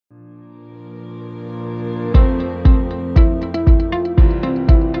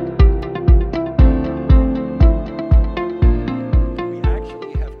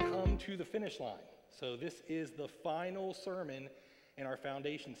So this is the final sermon in our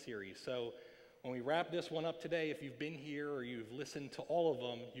foundation series. So when we wrap this one up today, if you've been here or you've listened to all of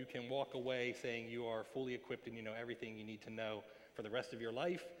them, you can walk away saying you are fully equipped and you know everything you need to know for the rest of your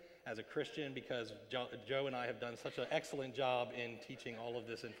life as a Christian, because Joe and I have done such an excellent job in teaching all of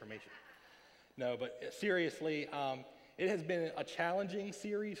this information. No, but seriously, it has been a challenging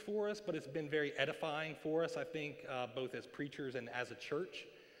series for us, but it's been very edifying for us, I think, both as preachers and as a church.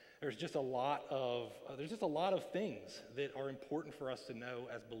 There's just a lot of things that are important for us to know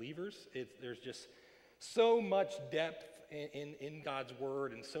as believers. There's just so much depth in God's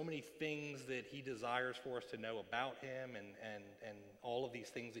word, and so many things that he desires for us to know about him, and all of these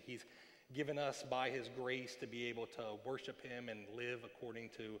things that he's given us by his grace to be able to worship him and live according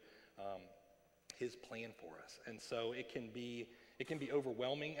to his plan for us. And so it can be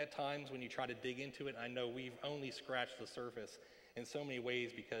overwhelming at times when you try to dig into it. I know we've only scratched the surface in so many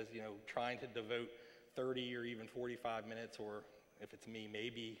ways, because trying to devote 30 or even 45 minutes, or if it's me,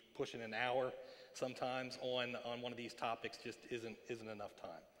 maybe pushing an hour sometimes on one of these topics just isn't enough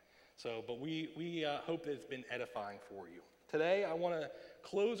time. So, but we hope that it's been edifying for you. Today, I want to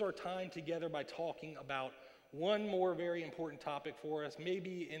close our time together by talking about one more very important topic for us,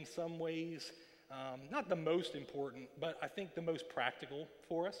 maybe in some ways not the most important, but I think the most practical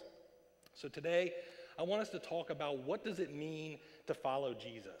for us. So today, I want us to talk about what does it mean to follow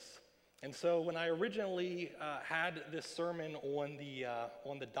Jesus. And so when I originally had this sermon on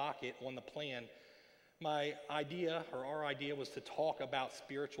the docket, on the plan, my idea, or our idea, was to talk about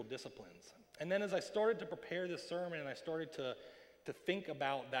spiritual disciplines. And then as I started to prepare this sermon, and I started to think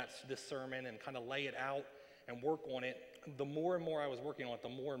about this sermon and kind of lay it out and work on it, the more and more I was working on it, the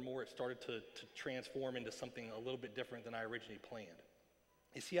more and more it started to transform into something a little bit different than I originally planned.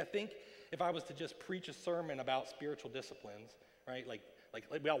 You see, I think if I was to just preach a sermon about spiritual disciplines, right, like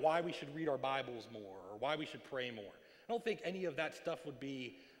about why we should read our Bibles more, or why we should pray more, I don't think any of that stuff would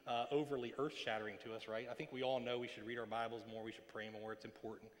be overly earth-shattering to us, right? I think we all know we should read our Bibles more, we should pray more, it's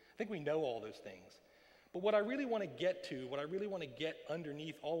important. I think we know all those things. But what I really want to get to, what I really want to get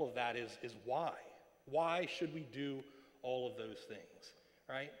underneath all of that is why. Why should we do all of those things,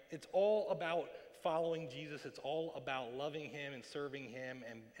 right? It's all about following Jesus. It's all about loving him and serving him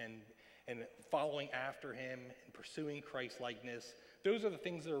and following after him and pursuing Christ-likeness. Those are the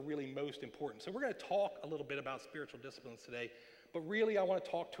things that are really most important. So we're going to talk a little bit about spiritual disciplines today, but really I want to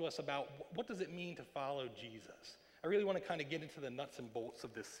talk to us about what does it mean to follow Jesus. I really want to kind of get into the nuts and bolts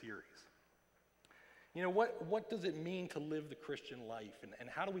of this series. What does it mean to live the Christian life, and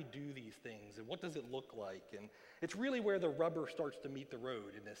how do we do these things, and what does it look like? And it's really where the rubber starts to meet the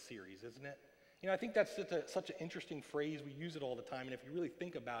road in this series, isn't it? I think that's such an interesting phrase. We use it all the time, and if you really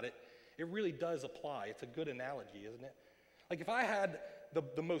think about it, it really does apply. It's a good analogy, isn't it? Like if I had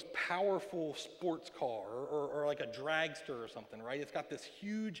the most powerful sports car, or like a dragster or something, right? It's got this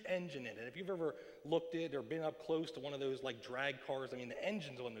huge engine in it. If you've ever looked at or been up close to one of those like drag cars, I mean, the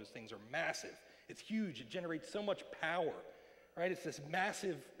engines on those things are massive. It's huge. It generates so much power, right? It's this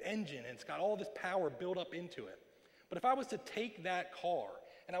massive engine, and it's got all this power built up into it. But if I was to take that car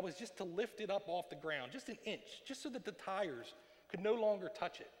and I was just to lift it up off the ground, just an inch, just so that the tires could no longer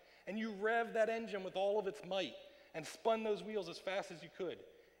touch it, and you rev that engine with all of its might and spun those wheels as fast as you could,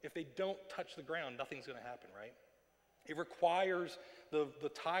 if they don't touch the ground, nothing's going to happen, right? It requires the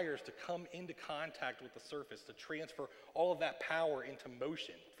tires to come into contact with the surface to transfer all of that power into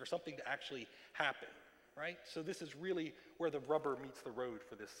motion for something to actually happen, right? So this is really where the rubber meets the road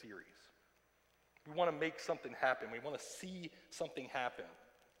for this series. We want to make something happen. We want to see something happen.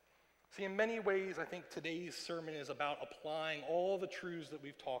 See, in many ways, I think today's sermon is about applying all the truths that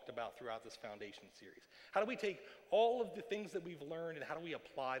we've talked about throughout this foundation series. How do we take all of the things that we've learned and how do we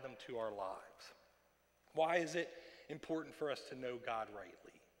apply them to our lives? Why is it important for us to know God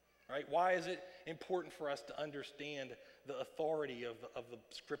rightly, right? Why is it important for us to understand the authority of the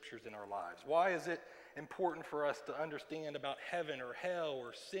scriptures in our lives? Why is it important for us to understand about heaven or hell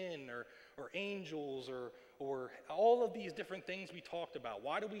or sin or angels or all of these different things we talked about?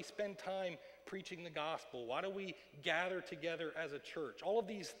 Why do we spend time preaching the gospel? Why do we gather together as a church? All of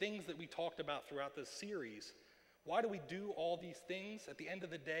these things that we talked about throughout this series. Why do we do all these things? At the end of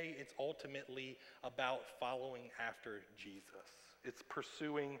the day, it's ultimately about following after Jesus. It's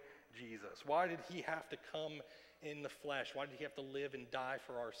pursuing Jesus. Why did he have to come in the flesh? Why did he have to live and die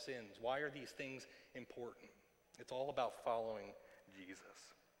for our sins? Why are these things important? It's all about following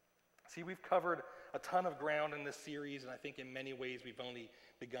Jesus. See, we've covered a ton of ground in this series, and I think in many ways we've only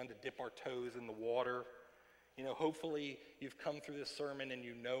begun to dip our toes in the water. Hopefully you've come through this sermon and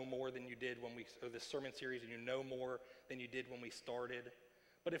you know more than you did this sermon series, and you know more than you did when we started.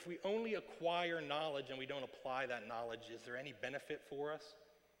 But if we only acquire knowledge and we don't apply that knowledge, is there any benefit for us?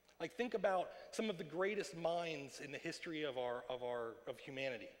 Like, think about some of the greatest minds in the history of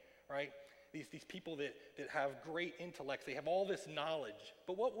humanity, right? These people that have great intellects, they have all this knowledge.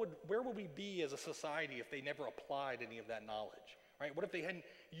 But where would we be as a society if they never applied any of that knowledge, right? What if they hadn't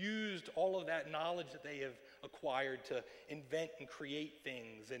used all of that knowledge that they have acquired to invent and create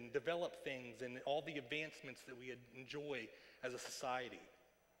things and develop things and all the advancements that we enjoy as a society?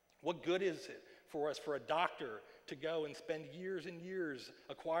 What good is it for us, for a doctor to go and spend years and years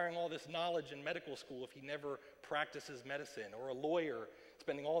acquiring all this knowledge in medical school if he never practices medicine? Or a lawyer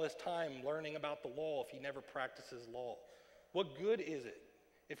spending all this time learning about the law if he never practices law? What good is it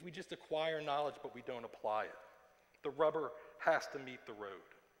if we just acquire knowledge but we don't apply it? The rubber has to meet the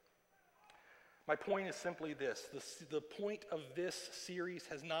road. My point is simply this. The point of this series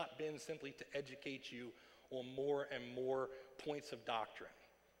has not been simply to educate you on more and more points of doctrine.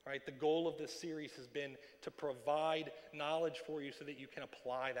 Right? The goal of this series has been to provide knowledge for you so that you can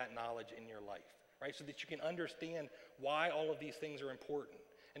apply that knowledge in your life, right? So that you can understand why all of these things are important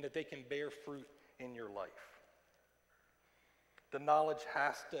and that they can bear fruit in your life. The knowledge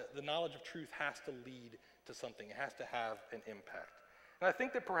of truth has to lead to something. It has to have an impact. And I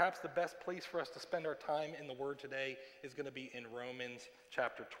think that perhaps the best place for us to spend our time in the Word today is going to be in Romans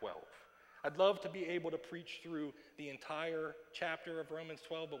chapter 12. I'd love to be able to preach through the entire chapter of Romans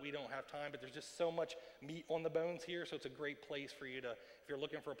 12, but we don't have time. But there's just so much meat on the bones here, so it's a great place for you to, if you're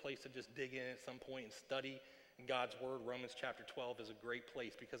looking for a place to just dig in at some point and study God's Word, Romans chapter 12 is a great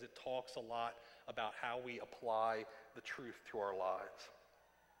place because it talks a lot about how we apply the truth to our lives.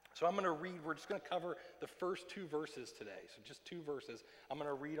 So I'm going to read, we're just going to cover the first 2 verses today. So just 2 verses. I'm going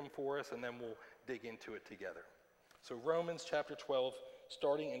to read them for us, and then we'll dig into it together. So Romans chapter 12,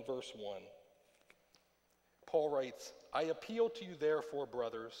 starting in verse 1. Paul writes, I appeal to you therefore,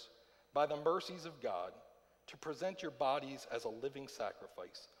 brothers, by the mercies of God, to present your bodies as a living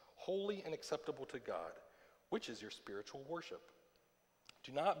sacrifice, holy and acceptable to God, which is your spiritual worship.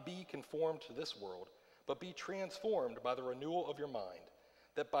 Do not be conformed to this world, but be transformed by the renewal of your mind,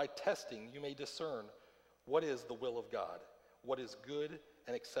 that by testing you may discern what is the will of God, what is good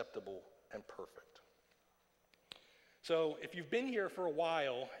and acceptable and perfect. So if you've been here for a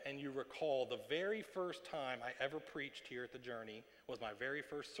while and you recall, the very first time I ever preached here at The Journey was my very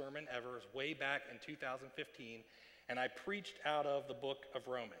first sermon ever. It was way back in 2015, and I preached out of the book of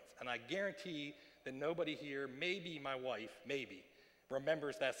Romans. And I guarantee that nobody here, maybe my wife, maybe,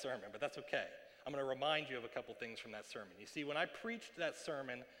 remembers that sermon, but that's okay. I'm going to remind you of a couple things from that sermon. You see, when I preached that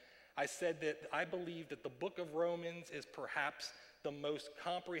sermon, I said that I believe that the book of Romans is perhaps the most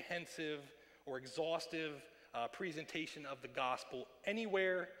comprehensive or exhaustive presentation of the gospel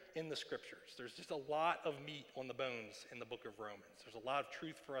anywhere in the scriptures. There's just a lot of meat on the bones in the book of Romans. There's a lot of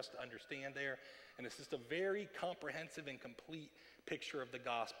truth for us to understand there, and it's just a very comprehensive and complete picture of the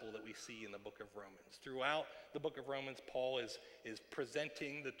gospel that we see in the book of Romans. Throughout the book of Romans, Paul is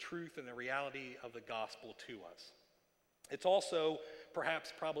presenting the truth and the reality of the gospel to us. It's also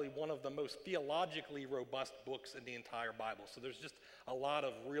perhaps probably one of the most theologically robust books in the entire Bible. So there's just a lot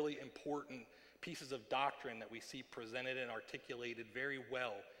of really important pieces of doctrine that we see presented and articulated very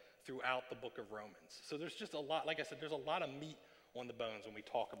well throughout the book of Romans. So there's just a lot, like I said, there's a lot of meat on the bones when we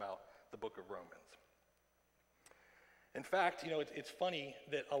talk about the book of Romans. In fact, it's funny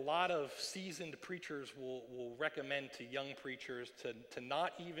that a lot of seasoned preachers will recommend to young preachers to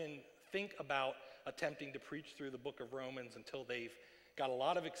not even think about attempting to preach through the book of Romans until they've got a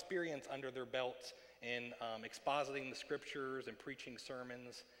lot of experience under their belts in expositing the scriptures and preaching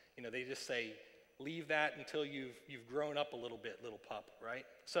sermons. They just say, leave that until you've grown up a little bit, little pup, right?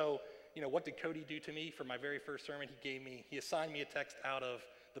 So, what did Cody do to me for my very first sermon? He assigned me a text out of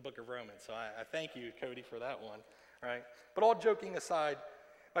the book of Romans. So I thank you, Cody, for that one, right? But all joking aside,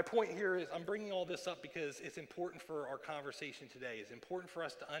 my point here is I'm bringing all this up because it's important for our conversation today. It's important for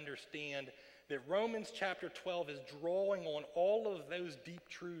us to understand that Romans chapter 12 is drawing on all of those deep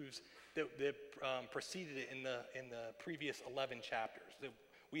truths that preceded it in the previous 11 chapters that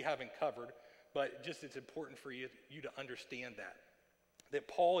we haven't covered. But just it's important for you to understand that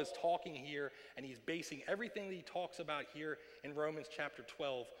Paul is talking here and he's basing everything that he talks about here in Romans chapter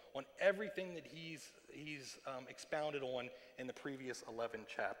 12 on everything that he's expounded on in the previous 11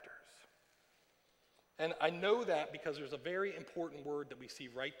 chapters. And I know that because there's a very important word that we see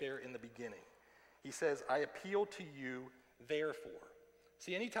right there in the beginning. He says, I appeal to you, therefore.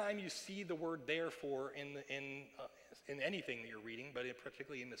 See, anytime you see the word therefore in anything that you're reading, but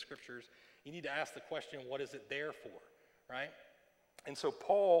particularly in the scriptures, you need to ask the question, what is it there for, right? And so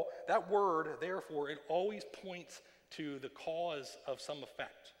Paul, that word, therefore, it always points to the cause of some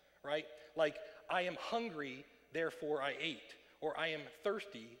effect, right? Like, I am hungry, therefore I ate, or I am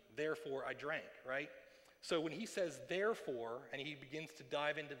thirsty, therefore I drank, right? So when he says therefore, and he begins to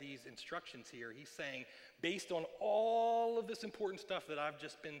dive into these instructions here, he's saying, based on all of this important stuff that I've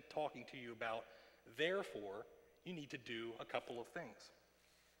just been talking to you about, therefore, you need to do a couple of things.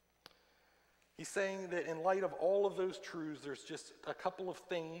 He's saying that in light of all of those truths, there's just a couple of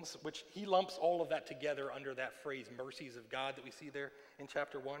things, which he lumps all of that together under that phrase, mercies of God, that we see there in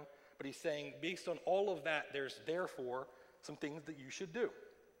chapter 1. But he's saying, based on all of that, there's therefore some things that you should do.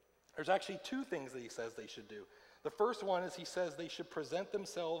 There's actually two things that he says they should do. The first one is he says they should present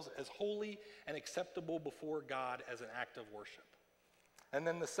themselves as holy and acceptable before God as an act of worship. And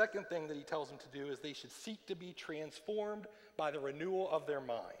then the second thing that he tells them to do is they should seek to be transformed by the renewal of their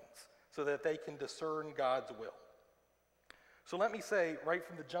minds so that they can discern God's will. So let me say right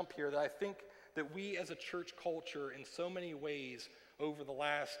from the jump here that I think that we as a church culture in so many ways over the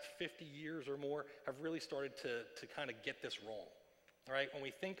last 50 years or more have really started to kind of get this wrong. All right, when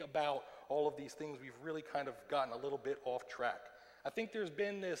we think about all of these things, we've really kind of gotten a little bit off track. I think there's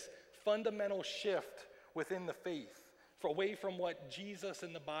been this fundamental shift within the faith away from what Jesus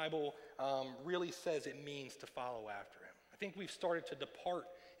in the Bible really says it means to follow after him. I think we've started to depart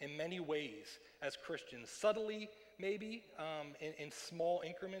in many ways as Christians, subtly maybe, in small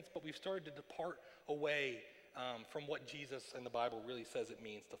increments, but we've started to depart away from what Jesus in the Bible really says it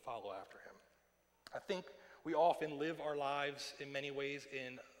means to follow after him. I think we often live our lives in many ways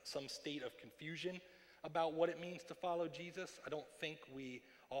in some state of confusion about what it means to follow Jesus. I don't think we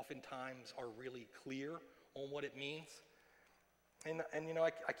oftentimes are really clear on what it means. And you know,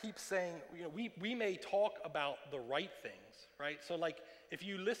 I keep saying, you know, we may talk about the right things, right? So like, if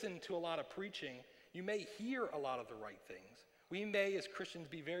you listen to a lot of preaching, you may hear a lot of the right things. We may, as Christians,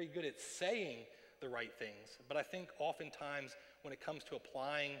 be very good at saying the right things, but I think oftentimes when it comes to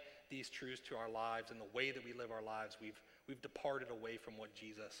applying these truths to our lives and the way that we live our lives, we've departed away from what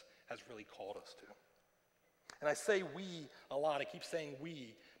Jesus has really called us to. And I say we a lot. I keep saying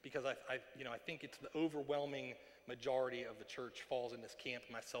we because I think it's the overwhelming majority of the church falls in this camp,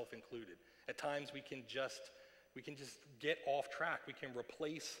 myself included. At times we can just get off track. We can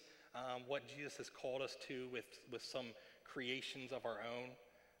replace what Jesus has called us to with some creations of our own,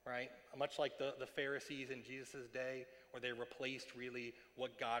 right? Much like the Pharisees in Jesus' day, where they replaced really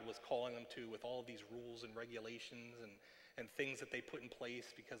what God was calling them to with all of these rules and regulations and things that they put in place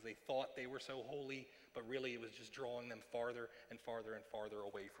because they thought they were so holy, but really it was just drawing them farther and farther and farther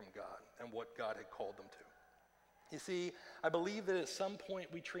away from God and what God had called them to. You see, I believe that at some point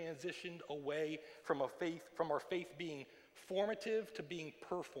we transitioned away from our faith being formative to being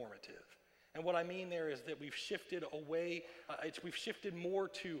performative. And what I mean there is that we've shifted away, we've shifted more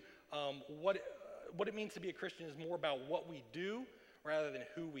to what it means to be a Christian is more about what we do rather than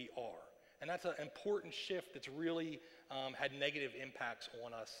who we are. And that's an important shift that's really had negative impacts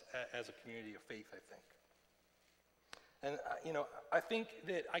on us as a community of faith, I think. And, I think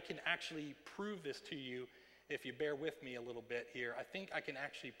that I can actually prove this to you if you bear with me a little bit here. I think I can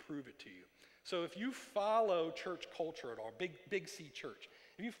actually prove it to you. So if you follow church culture at all, big C church,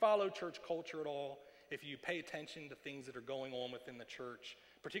 if you follow church culture at all, if you pay attention to things that are going on within the church,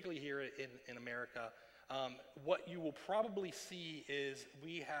 particularly here in America, what you will probably see is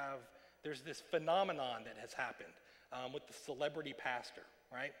there's this phenomenon that has happened with the celebrity pastor,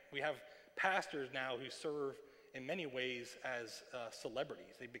 right? We have pastors now who serve in many ways as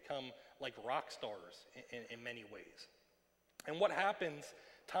celebrities. They become like rock stars in many ways. And what happens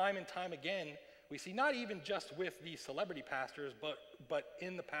time and time again, we see not even just with these celebrity pastors, but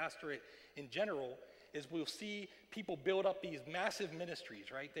in the pastorate in general, is we'll see people build up these massive ministries,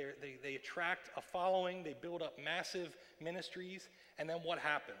 right? They attract a following, they build up massive ministries, and then what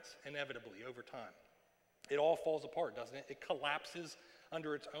happens inevitably over time? It all falls apart, doesn't it? It collapses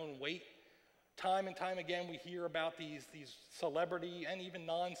under its own weight. Time and time again, we hear about these celebrity and even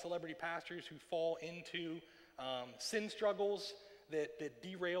non-celebrity pastors who fall into sin struggles that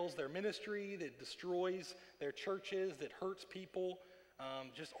derails their ministry, that destroys their churches, that hurts people.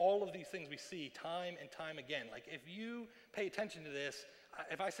 Just all of these things we see time and time again. Like if you pay attention to this,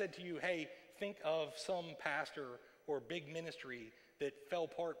 if I said to you, hey, think of some pastor or big ministry that fell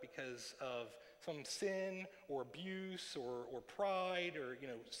apart because of some sin or abuse or pride or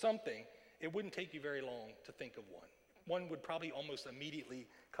something, it wouldn't take you very long to think of one. One would probably almost immediately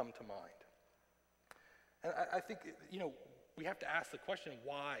come to mind. And I think, we have to ask the question,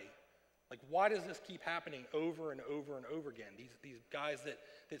 why? Like, why does this keep happening over and over and over again? These guys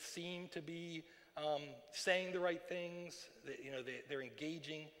that seem to be saying the right things, that, they're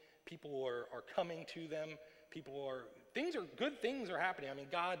engaging. People are coming to them good things are happening. I mean,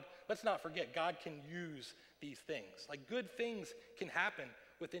 God, let's not forget, God can use these things. Like, good things can happen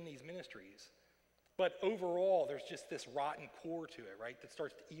within these ministries. But overall, there's just this rotten core to it, right? That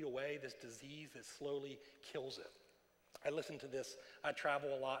starts to eat away, this disease that slowly kills it. I listen to this, I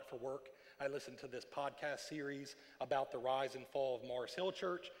travel a lot for work. I listen to this podcast series about the rise and fall of Mars Hill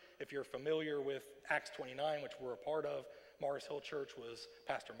Church. If you're familiar with Acts 29, which we're a part of, Mars Hill Church was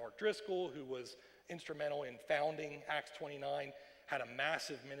Pastor Mark Driscoll, who was instrumental in founding Acts 29, had a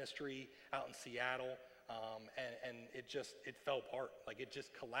massive ministry out in Seattle, and it fell apart. Like, it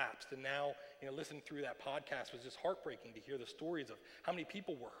just collapsed. And now, listening through that podcast was just heartbreaking to hear the stories of how many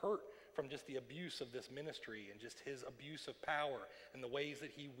people were hurt from just the abuse of this ministry and just his abuse of power and the ways that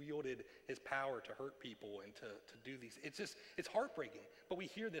he wielded his power to hurt people and to do these. It's heartbreaking. But we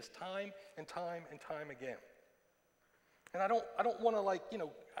hear this time and time and time again. And I don't want to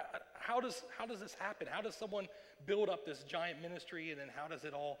how does this happen? How does someone build up this giant ministry and then how does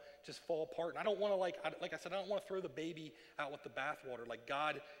it all just fall apart? And I don't want to like I said, I don't want to throw the baby out with the bathwater. Like,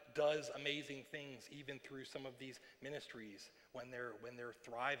 God does amazing things even through some of these ministries when they're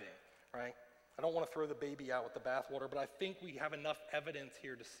thriving, right? I don't want to throw the baby out with the bathwater, but I think we have enough evidence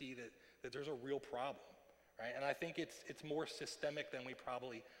here to see that there's a real problem, right? And I think it's more systemic than we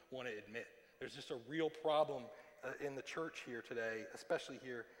probably want to admit. There's just a real problem in the church here today, especially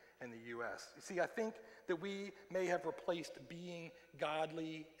here in the U.S. You see, I think that we may have replaced being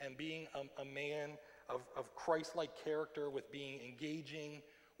godly and being a man of Christ-like character with being engaging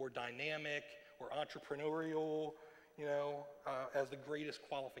or dynamic or entrepreneurial, as the greatest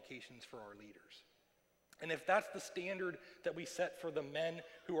qualifications for our leaders. And if that's the standard that we set for the men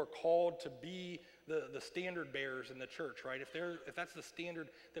who are called to be the standard bearers in the church, right? If that's the standard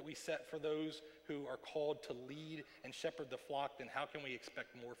that we set for those who are called to lead and shepherd the flock, then how can we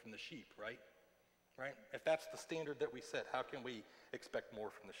expect more from the sheep, right? Right? If that's the standard that we set, how can we expect more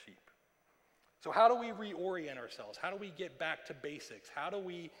from the sheep? So how do we reorient ourselves? How do we get back to basics? How do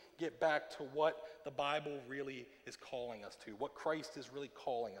we get back to what the Bible really is calling us to, what Christ is really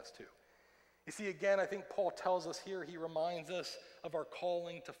calling us to? You see, again, I think Paul tells us here, he reminds us of our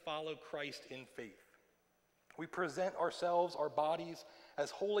calling to follow Christ in faith. We present ourselves, our bodies,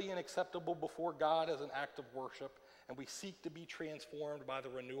 as holy and acceptable before God as an act of worship, and we seek to be transformed by the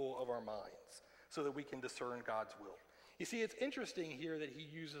renewal of our minds so that we can discern God's will. You see, it's interesting here that he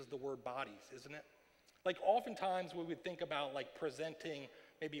uses the word bodies, isn't it? Like, oftentimes we would think about presenting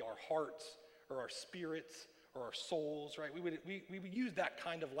maybe our hearts or our spirits or our souls, right? We would use that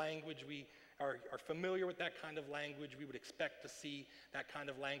kind of language. We are familiar with that kind of language. We would expect to see that kind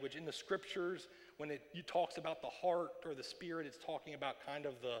of language in the scriptures. When it talks about the heart or the spirit, it's talking about kind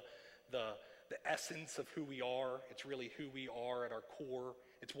of the essence of who we are. It's really who we are at our core.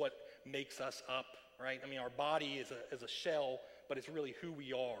 It's what makes us up, right? I mean, our body is a shell, but it's really who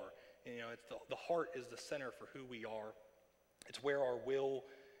we are. It's the heart is the center for who we are. It's where our will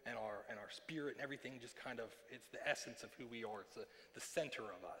and our spirit and everything just kind of, it's the essence of who we are. It's the center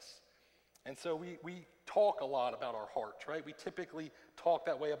of us. And so we talk a lot about our hearts, right? We typically talk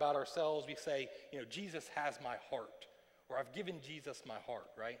that way about ourselves. We say, Jesus has my heart, or I've given Jesus my heart,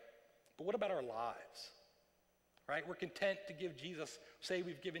 right? But what about our lives, right? We're content to say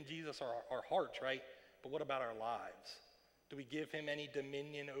we've given Jesus our hearts, right? But what about our lives? Do we give him any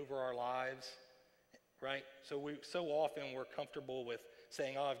dominion over our lives, right? So often we're comfortable with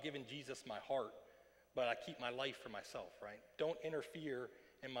saying, I've given Jesus my heart, but I keep my life for myself, right? Don't interfere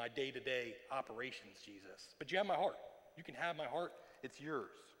in my day-to-day operations, Jesus. But you have my heart. You can have my heart. It's yours,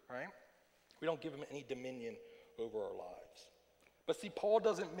 right? We don't give him any dominion over our lives. But see, Paul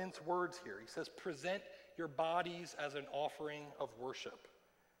doesn't mince words here. He says, present your bodies as an offering of worship.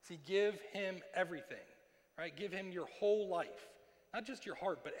 See, give him everything, right? Give him your whole life. Not just your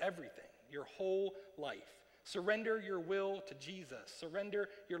heart, but everything, your whole life. Surrender your will to Jesus. Surrender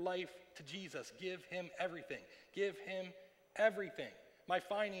your life to Jesus. Give him everything. Give him everything. My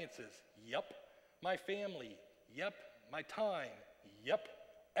finances, yep. My family, yep. My time, yep.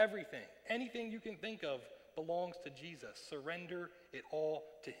 Everything. Anything you can think of belongs to Jesus. Surrender it all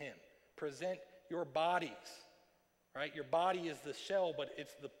to him. Present your bodies, right? Your body is the shell, but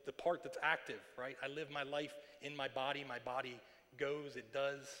it's the part that's active, right? I live my life in my body. My body goes, it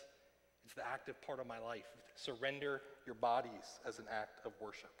does. It's the active part of my life. Surrender your bodies as an act of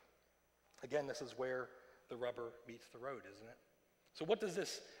worship. Again, this is where the rubber meets the road, isn't it? So what does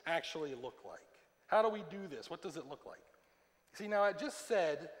this actually look like? How do we do this? What does it look like? See, now I just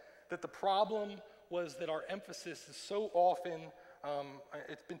said that the problem was that our emphasis is so often,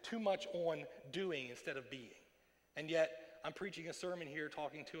 it's been too much on doing instead of being. And yet, I'm preaching a sermon here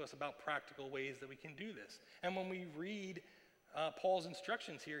talking to us about practical ways that we can do this. And when we read Paul's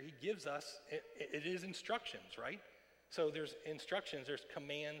instructions here, he gives us, it is instructions, right? So there's instructions, there's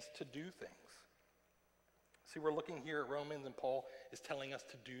commands to do things. See, we're looking here at Romans, and Paul is telling us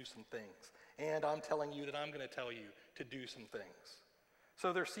to do some things. And I'm telling you that I'm going to tell you to do some things.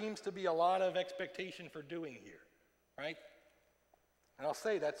 So there seems to be a lot of expectation for doing here, right? And I'll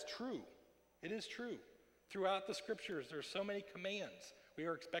say that's true. It is true. Throughout the scriptures, there's so many commands. We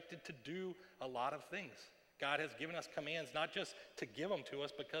are expected to do a lot of things. God has given us commands not just to give them to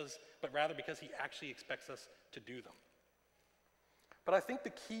us, but rather because he actually expects us to do them. But I think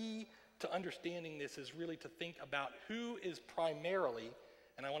the key to understanding this is really to think about who is primarily,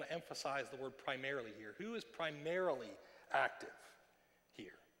 and I want to emphasize the word primarily here, who is primarily active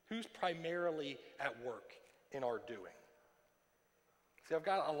here? Who's primarily at work in our doing? See, I've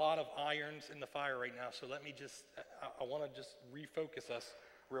got a lot of irons in the fire right now, so I want to just refocus us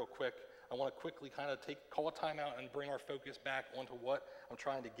real quick. I want to quickly kind of call a timeout and bring our focus back onto what I'm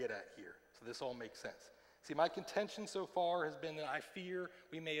trying to get at here, so this all makes sense. See, my contention so far has been that I fear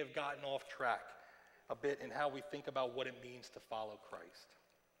we may have gotten off track a bit in how we think about what it means to follow Christ,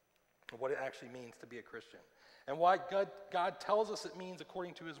 and what it actually means to be a Christian. And what God tells us it means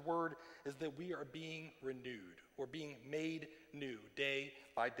according to his word is that we are being renewed, or being made new day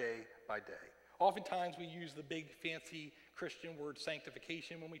by day by day. Oftentimes we use the big fancy Christian word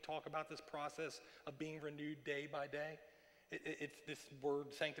sanctification when we talk about this process of being renewed day by day. It's this word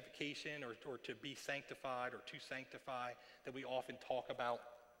sanctification or to be sanctified or to sanctify that we often talk about.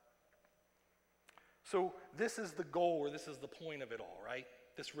 So this is the goal, or this is the point of it all, right?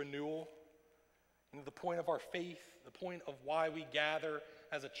 This renewal. The point of our faith, the point of why we gather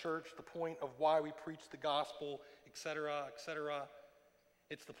as a church, the point of why we preach the gospel, etc., etc.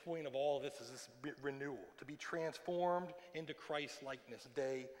 It's the point of all of this is this renewal, to be transformed into Christ's likeness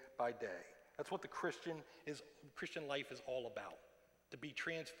day by day. That's what the Christian life is all about, to be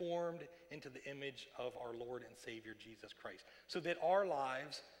transformed into the image of our Lord and Savior Jesus Christ, so that our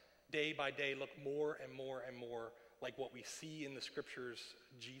lives day by day look more and more and more like what we see in the scriptures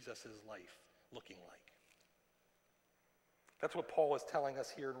Jesus' life looking like. That's what Paul is telling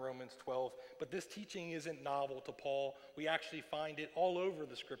us here in Romans 12. But this teaching isn't novel to Paul. We actually find it all over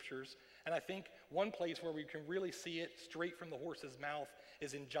the scriptures. And I think one place where we can really see it straight from the horse's mouth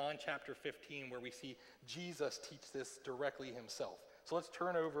is in John chapter 15, where we see Jesus teach this directly himself. So let's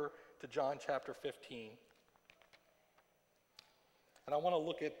turn over to John chapter 15. And I want to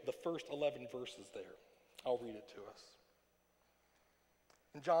look at the first 11 verses there. I'll read it to us.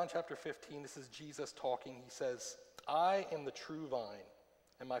 In John chapter 15, this is Jesus talking. He says, "I am the true vine,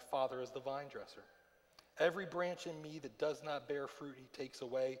 and my Father is the vine dresser. Every branch in me that does not bear fruit he takes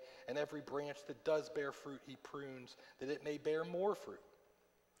away, and every branch that does bear fruit he prunes, that it may bear more fruit.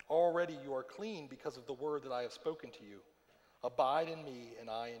 Already you are clean because of the word that I have spoken to you. Abide in me, and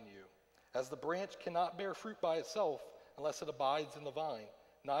I in you. As the branch cannot bear fruit by itself unless it abides in the vine,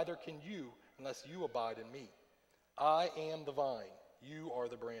 neither can you unless you abide in me. I am the vine, you are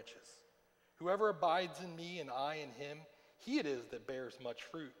the branches. Whoever abides in me and I in him, he it is that bears much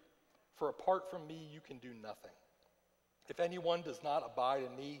fruit. For apart from me you can do nothing. If anyone does not abide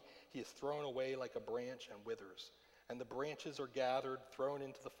in me, he is thrown away like a branch and withers, and the branches are gathered, thrown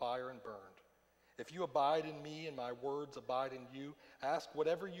into the fire and burned. If you abide in me and my words abide in you, ask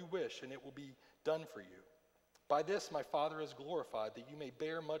whatever you wish and it will be done for you. By this my Father is glorified, that you may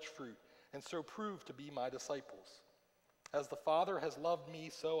bear much fruit, and so prove to be my disciples. As the Father has loved me,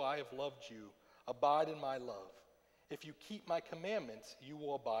 so I have loved you. Abide in my love. If you keep my commandments, you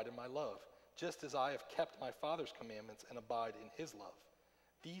will abide in my love, just as I have kept my Father's commandments and abide in his love.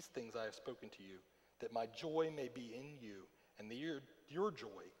 These things I have spoken to you, that my joy may be in you, and that your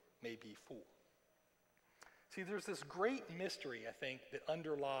joy may be full." See, there's this great mystery, I think, that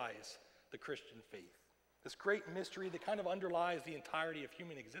underlies the Christian faith. This great mystery that kind of underlies the entirety of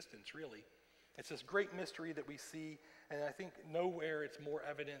human existence, really. It's this great mystery that we see, and I think nowhere it's more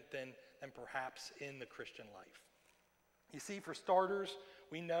evident than perhaps in the Christian life. You see, for starters,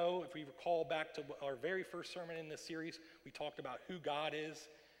 we know, if we recall back to our very first sermon in this series, we talked about who God is,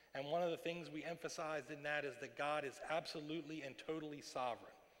 and one of the things we emphasized in that is that God is absolutely and totally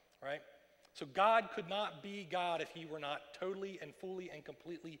sovereign, right? So God could not be God if he were not totally and fully and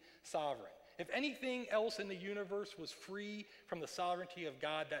completely sovereign. If anything else in the universe was free from the sovereignty of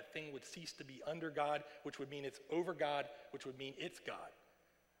God, that thing would cease to be under God, which would mean it's over God, which would mean it's God.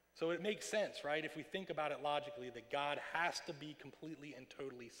 So it makes sense, right, if we think about it logically, that God has to be completely and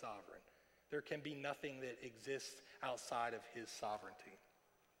totally sovereign. There can be nothing that exists outside of his sovereignty.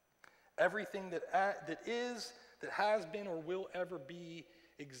 Everything that is, that has been or will ever be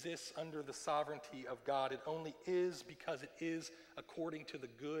exists under the sovereignty of God. It only is because it is according to the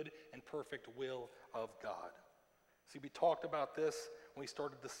good and perfect will of God. See, we talked about this when we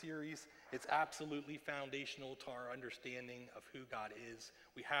started the series. It's absolutely foundational to our understanding of who God is.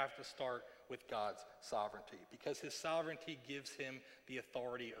 We have to start with God's sovereignty because his sovereignty gives him the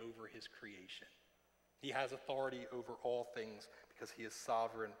authority over his creation. He has authority over all things because he is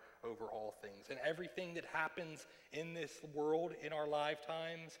sovereign over all things. And everything that happens in this world, in our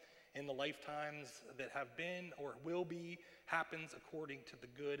lifetimes, in the lifetimes that have been or will be, happens according to the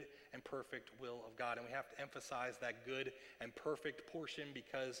good and perfect will of God. And we have to emphasize that good and perfect portion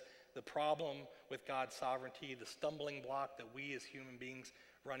because the problem with God's sovereignty, the stumbling block that we as human beings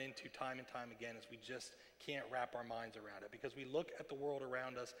run into time and time again is we just can't wrap our minds around it, because we look at the world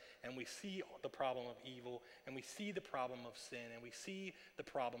around us and we see the problem of evil, and we see the problem of sin, and we see the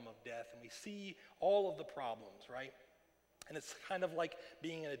problem of death, and we see all of the problems, right? And it's kind of like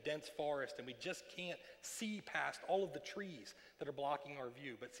being in a dense forest and we just can't see past all of the trees that are blocking our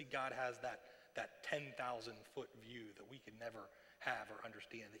view. But see, God has that 10,000 foot view that we could never have or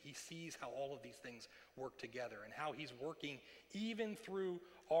understand, that he sees how all of these things work together and how he's working even through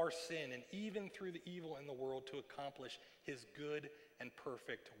our sin and even through the evil in the world to accomplish his good and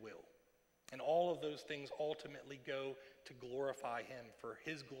perfect will. And all of those things ultimately go to glorify him for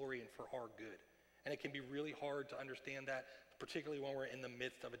his glory and for our good. And it can be really hard to understand that, particularly when we're in the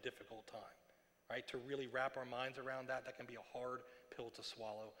midst of a difficult time, right? To really wrap our minds around that can be a hard pill to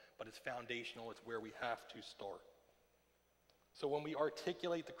swallow, but it's foundational. It's where we have to start. So when we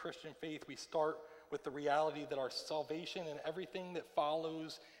articulate the Christian faith, we start with the reality that our salvation and everything that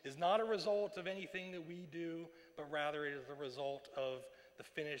follows is not a result of anything that we do, but rather it is a result of the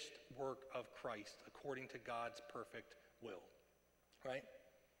finished work of Christ according to God's perfect will, right?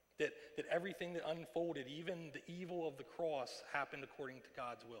 That everything that unfolded, even the evil of the cross, happened according to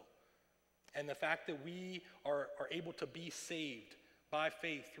God's will. And the fact that we are able to be saved by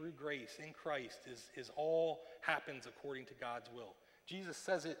faith through grace in Christ is all happens according to God's will. Jesus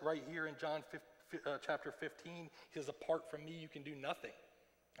says it right here in John chapter 15. He says, apart from me, you can do nothing,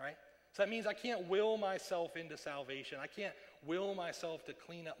 right? So that means I can't will myself into salvation. I can't will myself to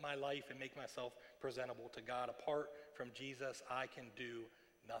clean up my life and make myself presentable to God. Apart from Jesus, I can do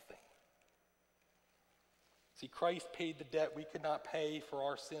nothing. See, Christ paid the debt we could not pay for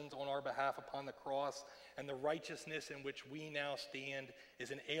our sins on our behalf upon the cross, and the righteousness in which we now stand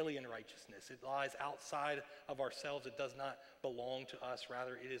is an alien righteousness. It lies outside of ourselves. It does not belong to us.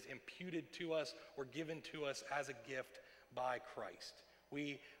 Rather, it is imputed to us or given to us as a gift by Christ.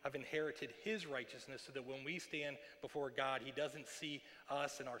 We have inherited his righteousness so that when we stand before God, he doesn't see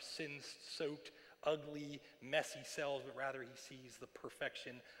us and our sin-soaked, ugly, messy selves, but rather he sees the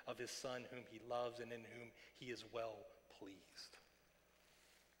perfection of his Son whom he loves and in whom he is well pleased.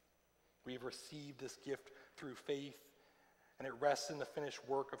 We have received this gift through faith, and it rests in the finished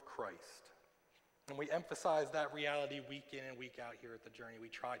work of Christ. And we emphasize that reality week in and week out here at the Journey. We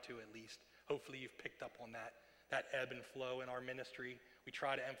try to, at least. Hopefully you've picked up on that ebb and flow in our ministry. We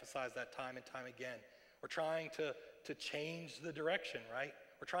try to emphasize that time and time again. We're trying to change the direction, right?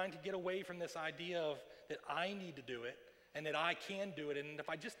 We're trying to get away from this idea of that I need to do it and that I can do it. And if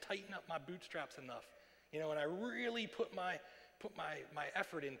I just tighten up my bootstraps enough, and I really put my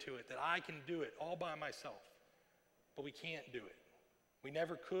effort into it, that I can do it all by myself. But we can't do it. We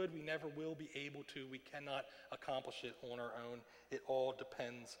never could. We never will be able to. We cannot accomplish it on our own. It all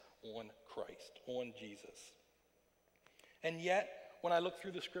depends on Christ, on Jesus. And yet, when I look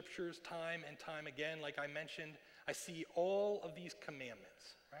through the scriptures time and time again, like I mentioned, I see all of these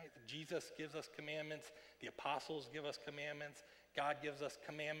commandments, right? Jesus gives us commandments. The apostles give us commandments. God gives us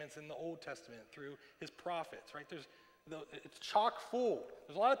commandments in the Old Testament through his prophets, right? It's chock full.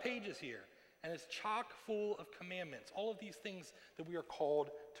 There's a lot of pages here, and it's chock full of commandments, all of these things that we are called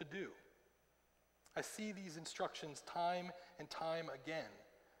to do. I see these instructions time and time again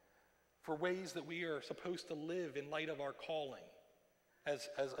for ways that we are supposed to live in light of our calling as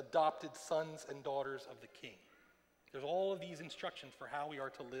adopted sons and daughters of the King. There's all of these instructions for how we are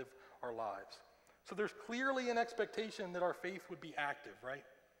to live our lives. So there's clearly an expectation that our faith would be active, right?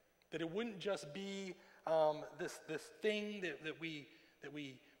 That it wouldn't just be this thing that we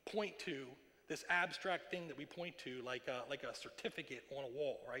point to, this abstract thing that we point to, like a certificate on a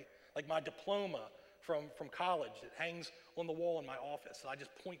wall, right? Like my diploma from college that hangs on the wall in my office. And I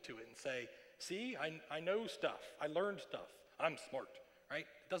just point to it and say, see, I know stuff. I learned stuff. I'm smart, right?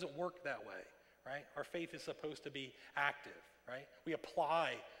 It doesn't work that way, right? Our faith is supposed to be active, right? We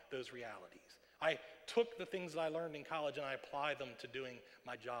apply those realities. I took the things that I learned in college and I apply them to doing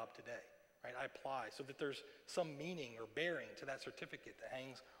my job today, right? I apply so that there's some meaning or bearing to that certificate that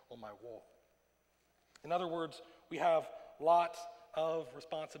hangs on my wall. In other words, we have lots of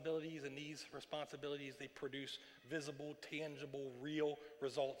responsibilities, and these responsibilities, they produce visible, tangible, real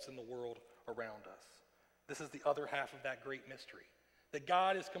results in the world around us. This is the other half of that great mystery, that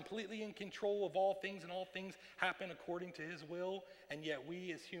God is completely in control of all things, and all things happen according to his will, and yet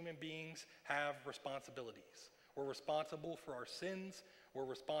we as human beings have responsibilities. We're responsible for our sins. We're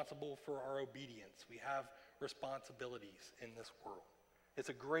responsible for our obedience. We have responsibilities in this world. It's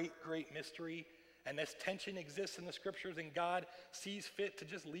a great, great mystery, and this tension exists in the scriptures, and God sees fit to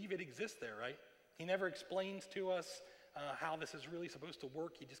just leave it exist there, right? He never explains to us how this is really supposed to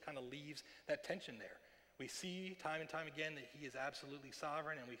work. He just kind of leaves that tension there. We see time and time again that he is absolutely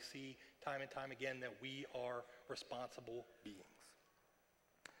sovereign, and we see time and time again that we are responsible beings.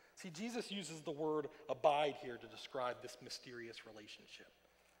 See, Jesus uses the word abide here to describe this mysterious relationship.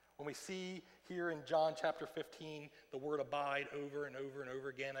 When we see here in John chapter 15 the word abide over and over and over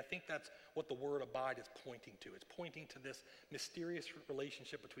again, I think that's what the word abide is pointing to. It's pointing to this mysterious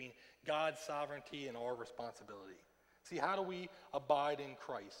relationship between God's sovereignty and our responsibility. See, how do we abide in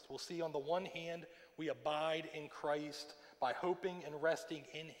Christ? We'll see on the one hand, we abide in Christ by hoping and resting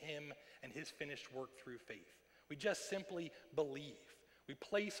in him and his finished work through faith. We just simply believe. We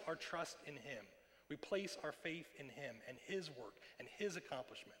place our trust in him. We place our faith in him and his work and his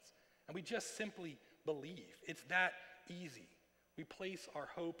accomplishments. And we just simply believe. It's that easy. We place our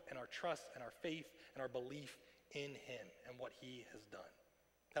hope and our trust and our faith and our belief in him and what he has done.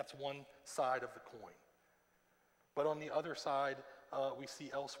 That's one side of the coin. But on the other side, we see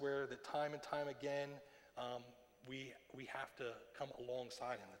elsewhere that time and time again, we have to come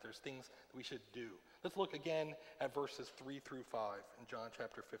alongside him, that there's things that we should do. Let's look again at verses 3 through 5 in John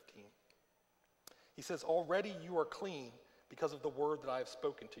chapter 15. He says, already you are clean because of the word that I have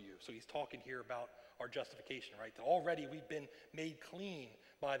spoken to you. So he's talking here about our justification, right? That already we've been made clean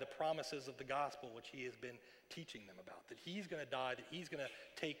by the promises of the gospel, which he has been teaching them about. That he's going to die, that he's going to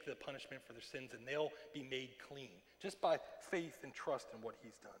take the punishment for their sins, and they'll be made clean just by faith and trust in what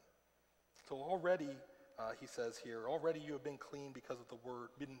he's done. So already, he says here, already you have been clean because of the word,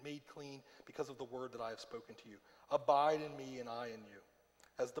 been made clean because of the word that I have spoken to you. Abide in me and I in you.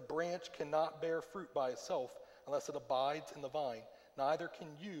 As the branch cannot bear fruit by itself unless it abides in the vine, neither can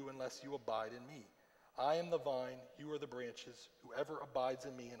you unless you abide in me. I am the vine, you are the branches. Whoever abides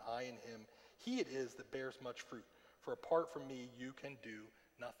in me and I in him, he it is that bears much fruit. For apart from me, you can do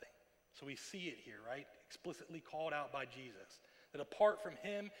nothing. So we see it here, right? Explicitly called out by Jesus. That apart from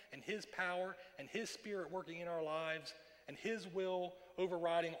him and his power and his spirit working in our lives and his will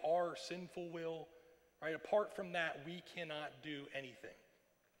overriding our sinful will, right? Apart from that, we cannot do anything.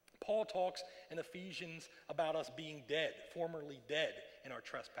 Paul talks in Ephesians about us being dead, formerly dead in our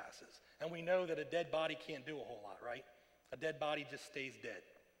trespasses. And we know that a dead body can't do a whole lot, right? A dead body just stays dead.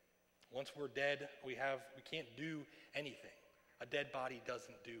 Once we're dead, we can't do anything. A dead body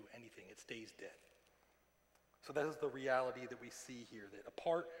doesn't do anything. It stays dead. So that is the reality that we see here, that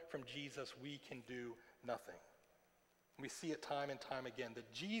apart from Jesus, we can do nothing. We see it time and time again,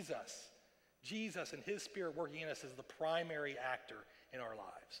 that Jesus and his spirit working in us is the primary actor in our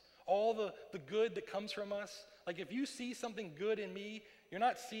lives. All the good that comes from us, like if you see something good in me, you're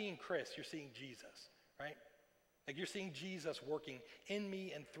not seeing Chris, you're seeing Jesus, right? Like you're seeing Jesus working in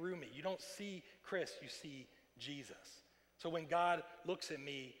me and through me. You don't see Chris, you see Jesus. So when God looks at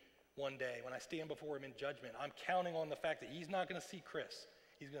me one day, when I stand before him in judgment, I'm counting on the fact that he's not going to see Chris,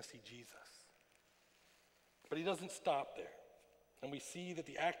 he's going to see Jesus. But he doesn't stop there. And we see that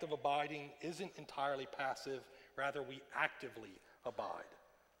the act of abiding isn't entirely passive, rather we actively abide.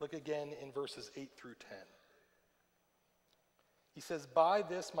 Look again in verses 8 through 10. He says, by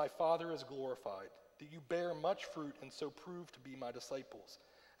this my Father is glorified, that you bear much fruit and so prove to be my disciples.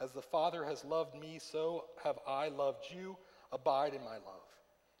 As the Father has loved me, so have I loved you. Abide in my love.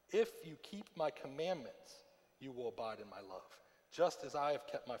 If you keep my commandments, you will abide in my love, just as I have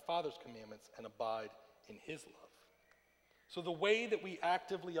kept my Father's commandments and abide in his love. So the way that we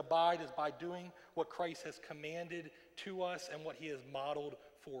actively abide is by doing what Christ has commanded to us and what he has modeled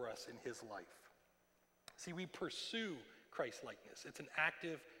for us in his life. See, we pursue Christ-likeness. It's an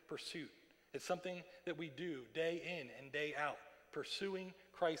active pursuit. It's something that we do day in and day out, pursuing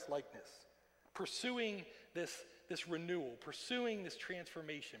Christ-likeness, pursuing this renewal, pursuing this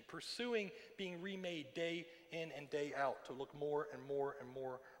transformation, pursuing being remade day in and day out to look more and more and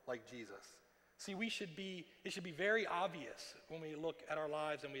more like Jesus. See, it should be very obvious when we look at our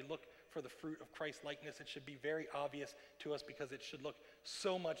lives and we look for the fruit of Christ-likeness. It should be very obvious to us because it should look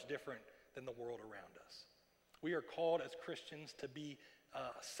so much different than the world around us. We are called as Christians to be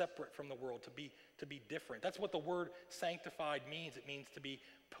separate from the world, to be different. That's what the word sanctified means. It means to be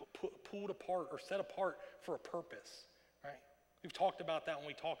pulled apart or set apart for a purpose, right? We've talked about that when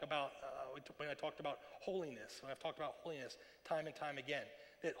we talk about when I talked about holiness. When I've talked about holiness time and time again,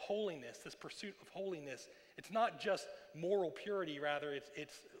 that holiness, this pursuit of holiness, it's not just moral purity. Rather,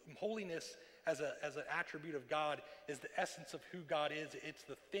 it's holiness as an attribute of God is the essence of who God is. It's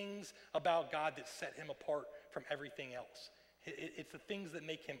the things about God that set him apart from everything else. It's the things that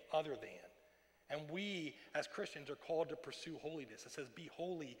make him other than. And we, as Christians, are called to pursue holiness. It says, be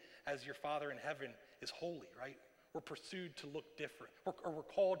holy as your Father in heaven is holy, right? We're pursued to look different, or we're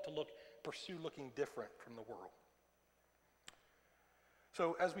called to pursue looking different from the world.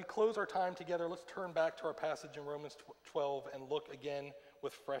 So as we close our time together, let's turn back to our passage in Romans 12 and look again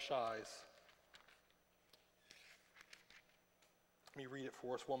with fresh eyes. Let me read it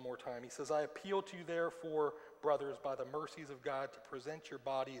for us one more time. He says, I appeal to you therefore, brothers, by the mercies of God, to present your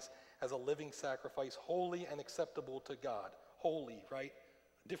bodies as a living sacrifice, holy and acceptable to God. Holy, right?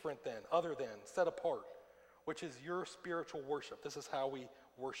 Different than, other than, set apart, which is your spiritual worship. This is how we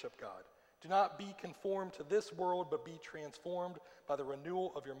worship God. Do not be conformed to this world, but be transformed by the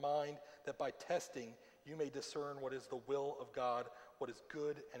renewal of your mind, that by testing you may discern what is the will of God, what is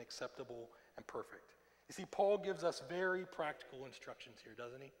good and acceptable and perfect. You see, Paul gives us very practical instructions here,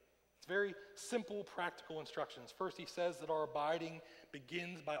 doesn't he? It's very simple, practical instructions. First, he says that our abiding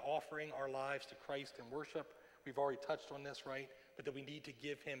begins by offering our lives to Christ in worship. We've already touched on this, right? But that we need to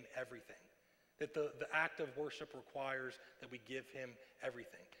give him everything. That the act of worship requires that we give him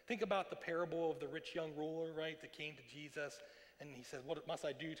everything. Think about the parable of the rich young ruler, right, that came to Jesus, and he says, what must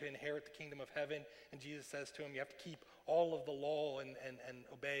I do to inherit the kingdom of heaven? And Jesus says to him, you have to keep all of the law and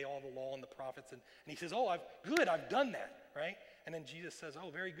obey all the law and the prophets. And he says, oh, I've done that, right? And then Jesus says, oh,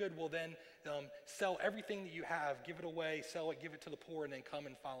 very good. Well, then sell everything that you have, give it away, sell it, give it to the poor, and then come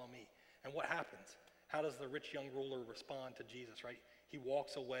and follow me. And what happens? How does the rich young ruler respond to Jesus, right? He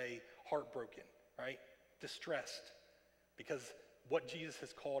walks away heartbroken, right? Distressed, because what Jesus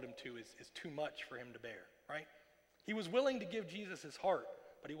has called him to is too much for him to bear, right? He was willing to give Jesus his heart,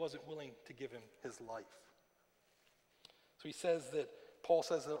 but he wasn't willing to give him his life. So Paul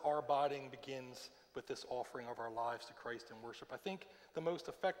says that our abiding begins with this offering of our lives to Christ in worship. I think the most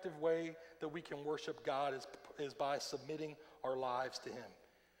effective way that we can worship God is by submitting our lives to him.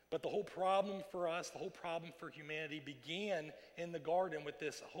 But the whole problem for us, the whole problem for humanity began in the garden with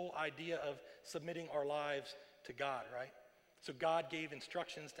this whole idea of submitting our lives to God, right? So God gave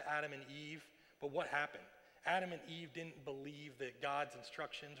instructions to Adam and Eve, but what happened? Adam and Eve didn't believe that God's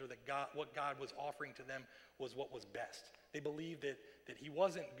instructions or that what God was offering to them was what was best. They believed that he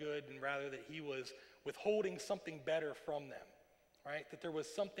wasn't good, and rather that he was withholding something better from them, right? That there was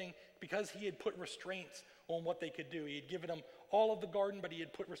something, because he had put restraints on what they could do. He had given them all of the garden, but he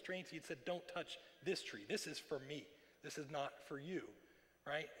had put restraints. He had said, don't touch this tree. This is for me. This is not for you,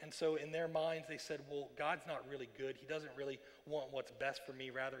 right? And so in their minds, they said, well, God's not really good. He doesn't really want what's best for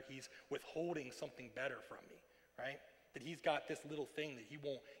me. Rather, he's withholding something better from me, right? That he's got this little thing that he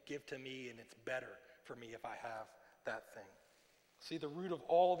won't give to me, and it's better for me if I have that thing. See, the root of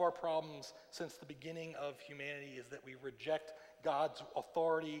all of our problems since the beginning of humanity is that we reject God's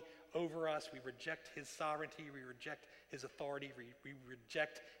authority over us. We reject his sovereignty. We reject his authority. We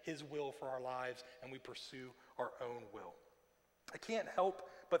reject his will for our lives, and we pursue our own will. I can't help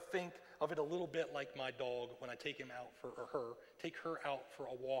but think of it a little bit like my dog when I take her out for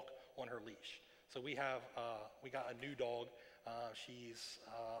a walk on her leash. So we got a new dog. She's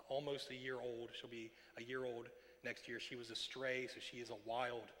almost a year old. She'll be a year old next year. She was a stray, so she is a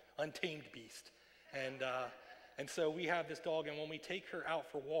wild, untamed beast. And so we have this dog, and when we take her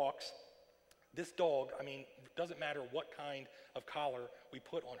out for walks, this dog, doesn't matter what kind of collar we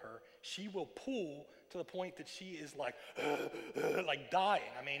put on her, she will pull to the point that she is like dying.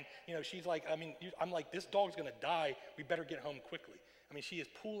 She's like, I'm like, this dog's gonna die. We better get home quickly. She is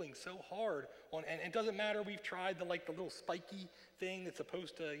pulling so hard on, and it doesn't matter. We've tried the little spiky thing that's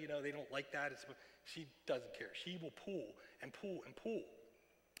supposed to, they don't like that. She doesn't care. She will pull and pull and pull.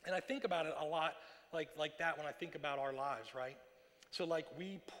 And I think about it a lot like that when I think about our lives, right? So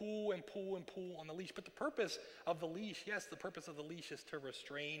we pull and pull and pull on the leash. But the purpose of the leash, yes, the purpose of the leash is to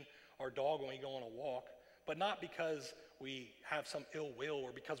restrain our dog when we go on a walk, but not because we have some ill will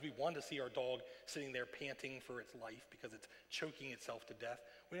or because we want to see our dog sitting there panting for its life because it's choking itself to death.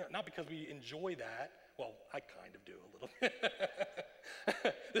 Not because we enjoy that Well, I kind of do a little bit.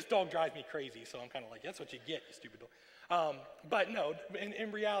 This dog drives me crazy, so I'm kind of like, that's what you get, you stupid dog. But no,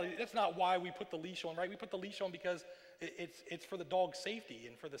 in reality, that's not why we put the leash on, right? We put the leash on because it's for the dog's safety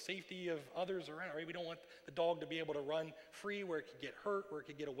and for the safety of others around, right? We don't want the dog to be able to run free where it could get hurt, where it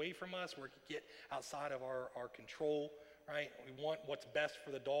could get away from us, where it could get outside of our control, right? We want what's best for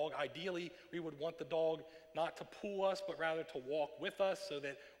the dog. Ideally, we would want the dog not to pull us, but rather to walk with us so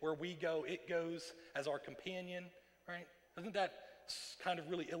that where we go, it goes as our companion, right? Doesn't that kind of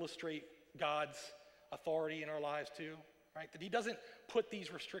really illustrate God's authority in our lives too, right? That he doesn't put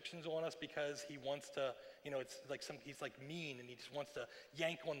these restrictions on us because he wants to, it's like he's like mean and he just wants to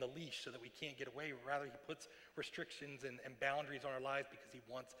yank on the leash so that we can't get away. Rather, he puts restrictions and boundaries on our lives because he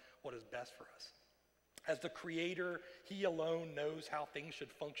wants what is best for us. As the creator, he alone knows how things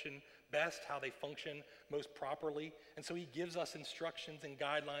should function best, how they function most properly. And so he gives us instructions and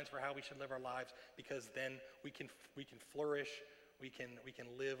guidelines for how we should live our lives, because then we can flourish, we can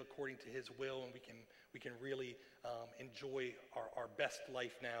live according to his will, and we can really enjoy our best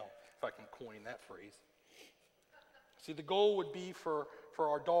life now, if I can coin that phrase. See, the goal would be for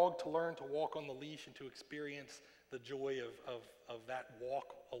our dog to learn to walk on the leash and to experience the joy of that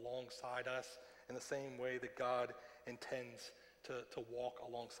walk alongside us in the same way that God intends to walk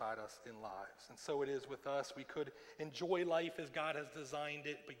alongside us in lives. And so it is with us. We could enjoy life as God has designed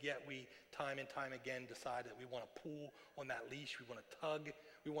it, but yet we time and time again decide that we want to pull on that leash, we want to tug,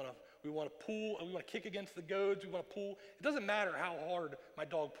 we want to pull, we want to kick against the goads, we want to pull. It doesn't matter how hard my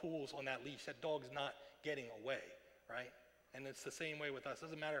dog pulls on that leash, that dog's not getting away, right? And it's the same way with us. It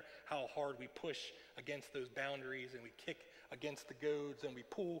doesn't matter how hard we push against those boundaries and we kick against the goads and we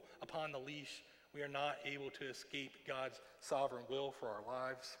pull upon the leash, we are not able to escape God's sovereign will for our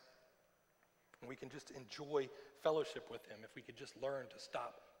lives. And we can just enjoy fellowship with him if we could just learn to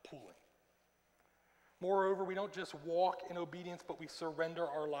stop pulling. Moreover, we don't just walk in obedience, but we surrender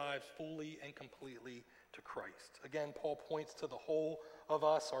our lives fully and completely to Christ. Again, Paul points to the whole of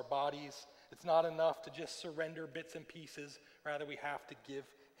us, our bodies. It's not enough to just surrender bits and pieces. Rather, we have to give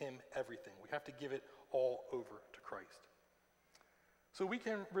him everything. We have to give it all over to Christ. So we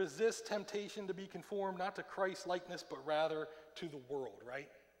can resist temptation to be conformed not to Christ's likeness, but rather to the world, right?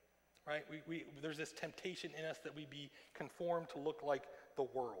 Right? There's this temptation in us that we be conformed to look like the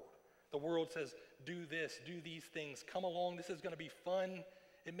world. The world says, do this, do these things, come along, this is going to be fun.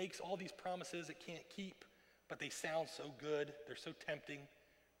 It makes all these promises it can't keep, but they sound so good, they're so tempting,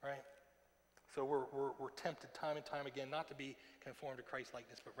 right? So we're tempted time and time again not to be conformed to Christ's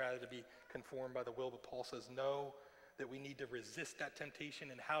likeness, but rather to be conformed by the will. But Paul says no, that we need to resist that temptation.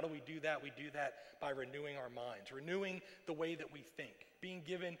 And how do we do that? We do that by renewing our minds, renewing the way that we think, being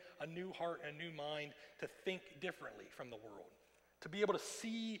given a new heart and a new mind to think differently from the world, to be able to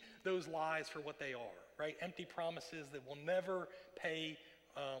see those lies for what they are, right? Empty promises that will never pay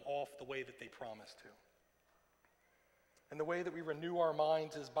off the way that they promise to. And the way that we renew our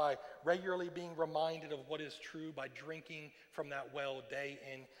minds is by regularly being reminded of what is true, by drinking from that well day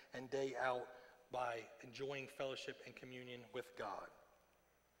in and day out, by enjoying fellowship and communion with God.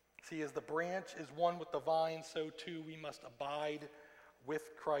 See, as the branch is one with the vine, so too we must abide with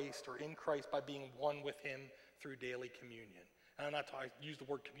Christ or in Christ by being one with him through daily communion. And I use the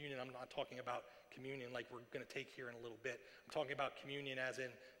word communion, I'm not talking about communion like we're going to take here in a little bit. I'm talking about communion as in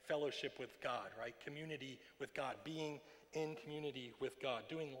fellowship with God, right? Community with God, being in community with God,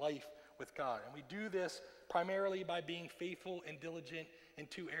 doing life with God. And we do this primarily by being faithful and diligent in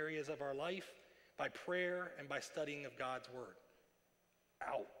two areas of our life, by prayer and by studying of God's word.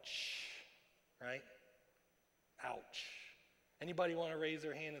 Ouch, right? Ouch. Anybody want to raise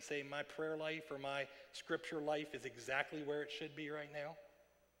their hand and say, my prayer life or my scripture life is exactly where it should be right now?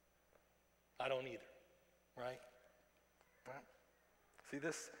 I don't either, right? Right? See,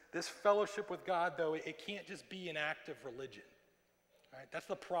 this fellowship with God, though, it can't just be an act of religion, right? That's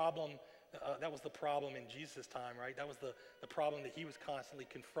the problem. That was the problem in Jesus' time, right? That was the problem that he was constantly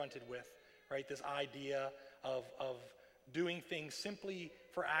confronted with, right? This idea of doing things simply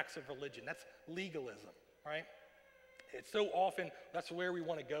for acts of religion. That's legalism, right? It's so often, that's where we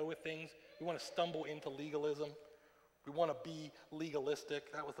want to go with things. We want to stumble into legalism. We want to be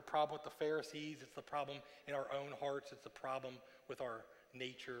legalistic. That was the problem with the Pharisees. It's the problem in our own hearts. It's the problem with our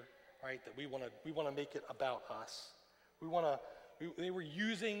nature, right? That we want to make it about us. They were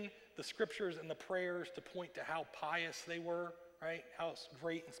using the scriptures and the prayers to point to how pious they were, right? How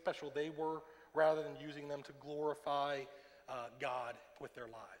great and special they were, rather than using them to glorify God with their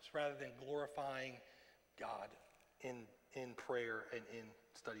lives, rather than glorifying God in prayer and in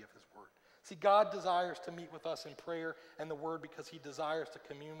study of his word. See, God desires to meet with us in prayer and the word because he desires to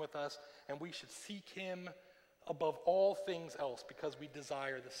commune with us, and we should seek him above all things else because we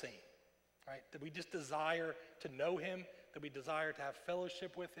desire the same, right? That we just desire to know him, that we desire to have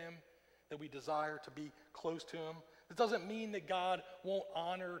fellowship with him, that we desire to be close to him. This doesn't mean that God won't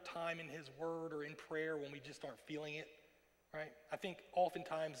honor time in his word or in prayer when we just aren't feeling it, right? I think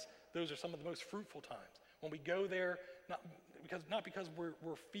oftentimes those are some of the most fruitful times. When we go there, not because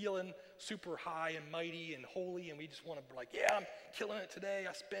we're feeling super high and mighty and holy and we just want to be like, yeah, I'm killing it today.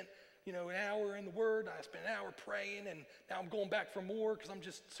 I spent, an hour in the word. I spent an hour praying and now I'm going back for more because I'm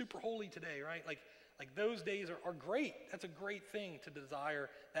just super holy today, right? Like those days are great. That's a great thing to desire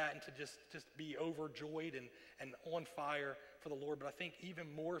that and to just be overjoyed and on fire for the Lord. But I think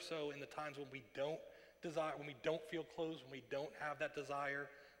even more so in the times when we don't desire, when we don't feel close, when we don't have that desire,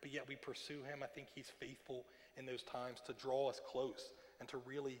 but yet we pursue him, I think he's faithful in those times to draw us close and to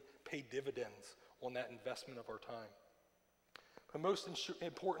really pay dividends on that investment of our time. But most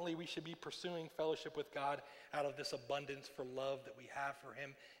importantly, we should be pursuing fellowship with God out of this abundance for love that we have for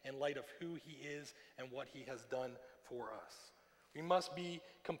him in light of who he is and what he has done for us. We must be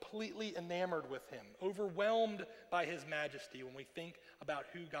completely enamored with him, overwhelmed by his majesty. When we think about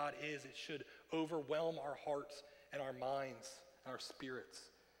who God is, it should overwhelm our hearts and our minds and our spirits.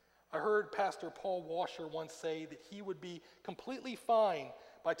 I heard Pastor Paul Washer once say that he would be completely fine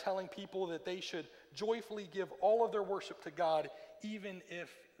by telling people that they should joyfully give all of their worship to God, even if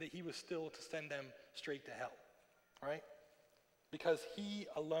that he was still to send them straight to hell, right? Because he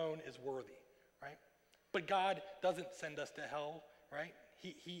alone is worthy, right? But God doesn't send us to hell, right?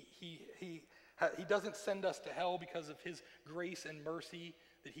 He doesn't send us to hell because of his grace and mercy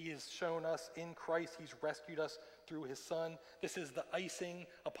that he has shown us in Christ. He's rescued us through his son. This is the icing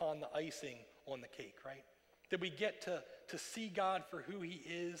upon the icing on the cake, right? That we get to see God for who he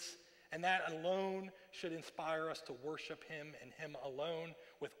is, and that alone should inspire us to worship him and him alone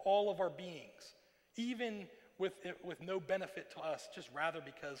with all of our beings, even with no benefit to us, just rather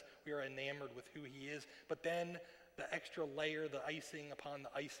because we are enamored with who he is. But then the extra layer, the icing upon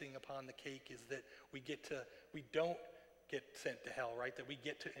the cake is that we don't get sent to hell, right? That we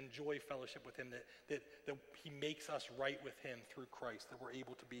get to enjoy fellowship with him, that he makes us right with him through Christ, that we're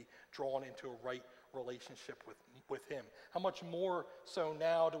able to be drawn into a right relationship with him. How much more so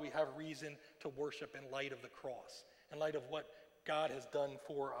now do we have reason to worship in light of the cross, in light of what God has done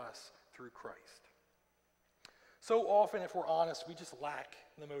for us through Christ? So often, if we're honest, we just lack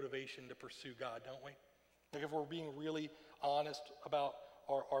the motivation to pursue God, don't we? Like if we're being really honest about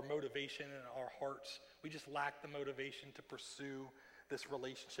our motivation and our hearts, we just lack the motivation to pursue this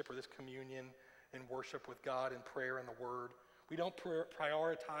relationship or this communion and worship with God and prayer and the word. We don't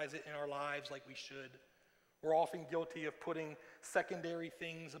prioritize it in our lives like we should. We're often guilty of putting secondary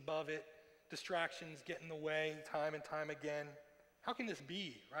things above it. Distractions get in the way time and time again. How can this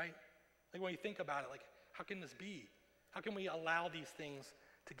be, right? Like when you think about it, like how can this be? How can we allow these things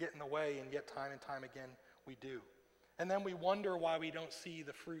to get in the way, and yet time and time again we do? And then we wonder why we don't see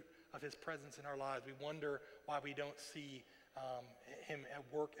the fruit of his presence in our lives. We wonder why we don't see him at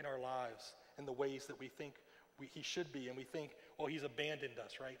work in our lives in the ways that we think he should be. And we think, well, he's abandoned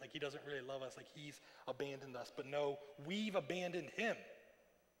us, right? Like he doesn't really love us, like he's abandoned us. But no, we've abandoned him.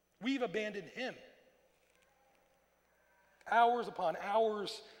 We've abandoned him. Hours upon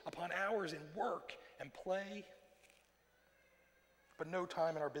hours in work and play, but no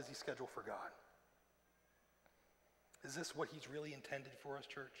time in our busy schedule for God. Is this what he's really intended for us,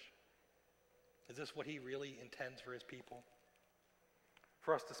 church? Is this what he really intends for his people?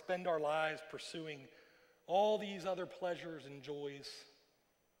 For us to spend our lives pursuing all these other pleasures and joys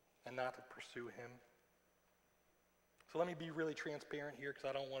and not to pursue him? So let me be really transparent here, because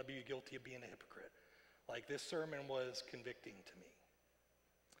I don't want to be guilty of being a hypocrite. Like, this sermon was convicting to me.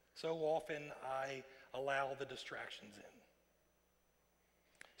 So often I allow the distractions in.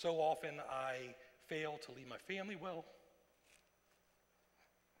 So often I fail to lead my family well.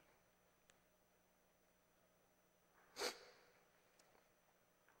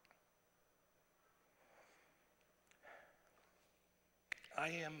 I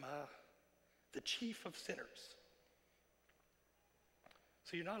am the chief of sinners.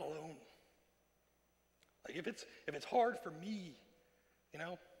 So you're not alone. Like if it's hard for me, and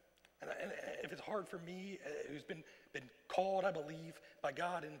if it's hard for me, who's been called, I believe, by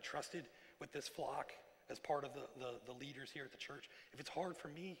God and entrusted with this flock as part of the leaders here at the church, if it's hard for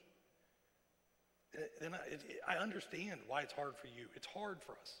me, then I understand why it's hard for you. It's hard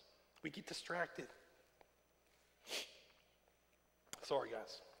for us. We get distracted. Sorry,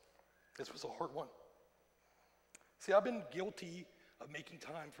 guys. This was a hard one. See, I've been guilty of making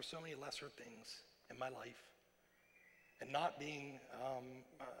time for so many lesser things in my life and not being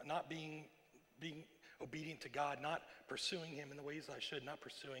obedient to God, not pursuing him in the ways I should, not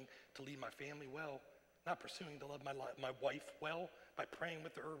pursuing to lead my family well, not pursuing to love my wife well by praying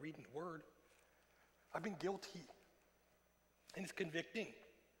with her, reading the word. I've been guilty, and it's convicting.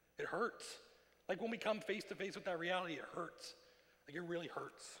 It hurts. Like when we come face to face with that reality, it hurts. Like it really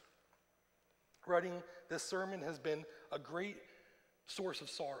hurts. Writing this sermon has been a great source of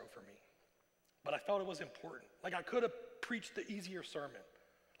sorrow for me, but I felt it was important. Like I could have preached the easier sermon.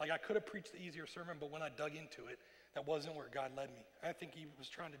 But when I dug into it, that wasn't where God led me. I think he was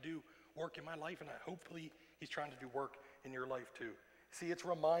trying to do work in my life, and hopefully he's trying to do work in your life too. See, it's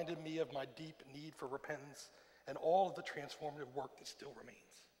reminded me of my deep need for repentance and all of the transformative work that still remains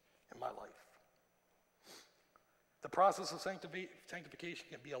in my life. The process of sanctification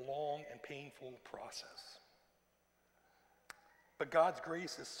can be a long and painful process. But God's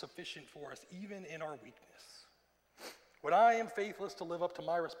grace is sufficient for us even in our weakness. When I am faithless to live up to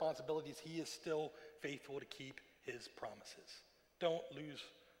my responsibilities, he is still faithful to keep his promises. Don't lose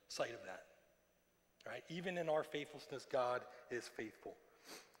sight of that. Right? Even in our faithlessness, God is faithful.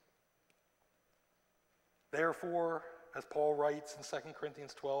 Therefore, as Paul writes in 2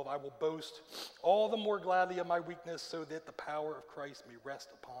 Corinthians 12, I will boast all the more gladly of my weakness so that the power of Christ may rest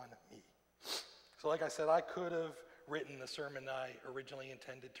upon me. So like I said, I could have written the sermon I originally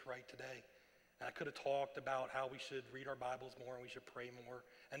intended to write today. And I could have talked about how we should read our Bibles more and we should pray more.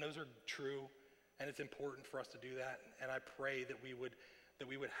 And those are true, and it's important for us to do that. And I pray that we would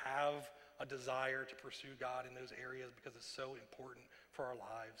have a desire to pursue God in those areas because it's so important for our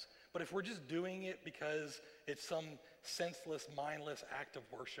lives. But if we're just doing it because it's some senseless, mindless act of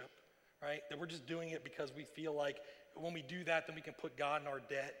worship, right? That we're just doing it because we feel like when we do that, then we can put God in our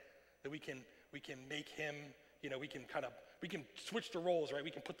debt, that we can make him, we can switch the roles, right? We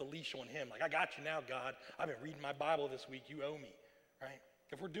can put the leash on him. Like, I got you now, God. I've been reading my Bible this week. You owe me, right?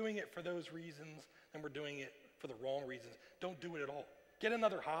 If we're doing it for those reasons, then we're doing it for the wrong reasons. Don't do it at all. Get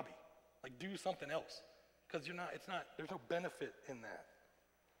another hobby. Like, do something else. Because there's no benefit in that.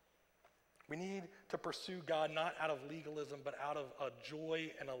 We need to pursue God not out of legalism, but out of a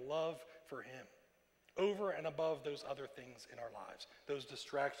joy and a love for him. Over and above those other things in our lives. Those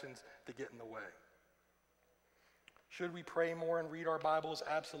distractions that get in the way. Should we pray more and read our Bibles?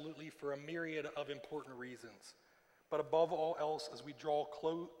 Absolutely, for a myriad of important reasons. But above all else, as we draw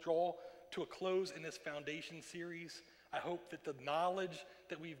to a close in this foundation series, I hope that the knowledge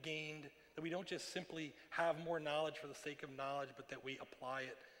that we've gained, that we don't just simply have more knowledge for the sake of knowledge, but that we apply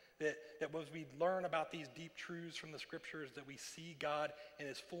it. That as we learn about these deep truths from the scriptures, that we see God in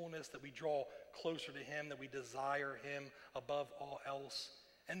his fullness, that we draw closer to him, that we desire him above all else.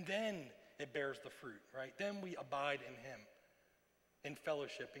 And then it bears the fruit, right? Then we abide in him, in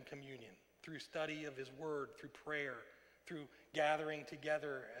fellowship, in communion, through study of his word, through prayer, through gathering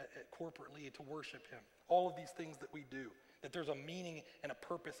together corporately to worship him. All of these things that we do, that there's a meaning and a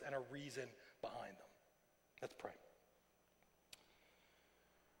purpose and a reason behind them. Let's pray.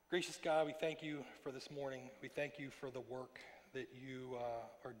 Gracious God, we thank you for this morning. We thank you for the work that you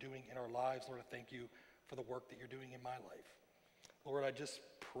are doing in our lives. Lord, I thank you for the work that you're doing in my life. Lord, I just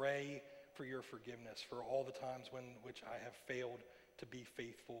pray for your forgiveness for all the times which I have failed to be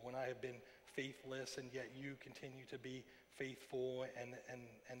faithful, when I have been faithless and yet you continue to be faithful, and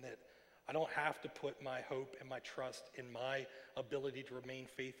that I don't have to put my hope and my trust in my ability to remain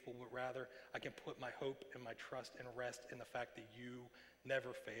faithful, but rather I can put my hope and my trust and rest in the fact that you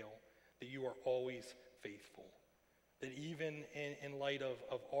never fail, that you are always faithful. That even in light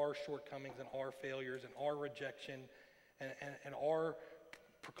of our shortcomings and our failures and our rejection and our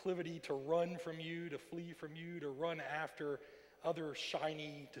proclivity to run from you, to flee from you, to run after other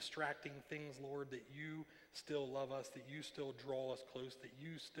shiny, distracting things, Lord, that you still love us, that you still draw us close, that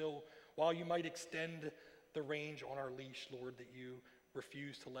you still, while you might extend the range on our leash, Lord, that you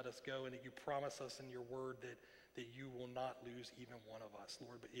refuse to let us go, and that you promise us in your word that you will not lose even one of us,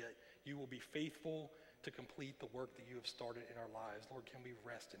 Lord, but yet you will be faithful to complete the work that you have started in our lives. Lord, can we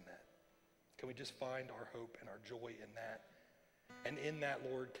rest in that? Can we just find our hope and our joy in that? And in that,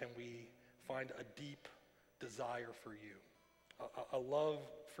 Lord, can we find a deep desire for you, a love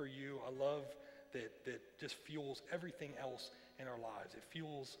for you, a love that just fuels everything else in our lives. It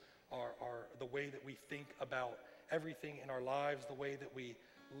fuels the way that we think about everything in our lives, the way that we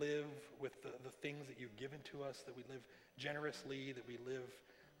live with the things that you've given to us, that we live generously, that we live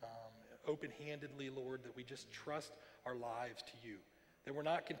open-handedly, Lord, that we just trust our lives to you. That we're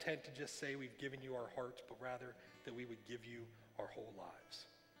not content to just say we've given you our hearts, but rather that we would give you our whole lives.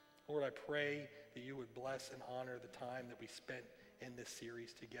 Lord, I pray that you would bless and honor the time that we spent in this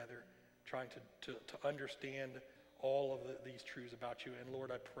series together, trying to understand all of these truths about you. And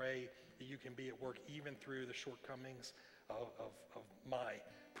Lord, I pray that you can be at work even through the shortcomings of my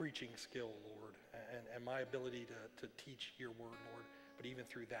preaching skill, Lord, and my ability to teach your word, Lord. But even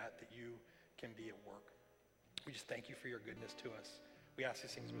through that you can be at work. We just thank you for your goodness to us. We ask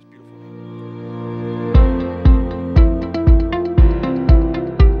these things in the most beautiful name.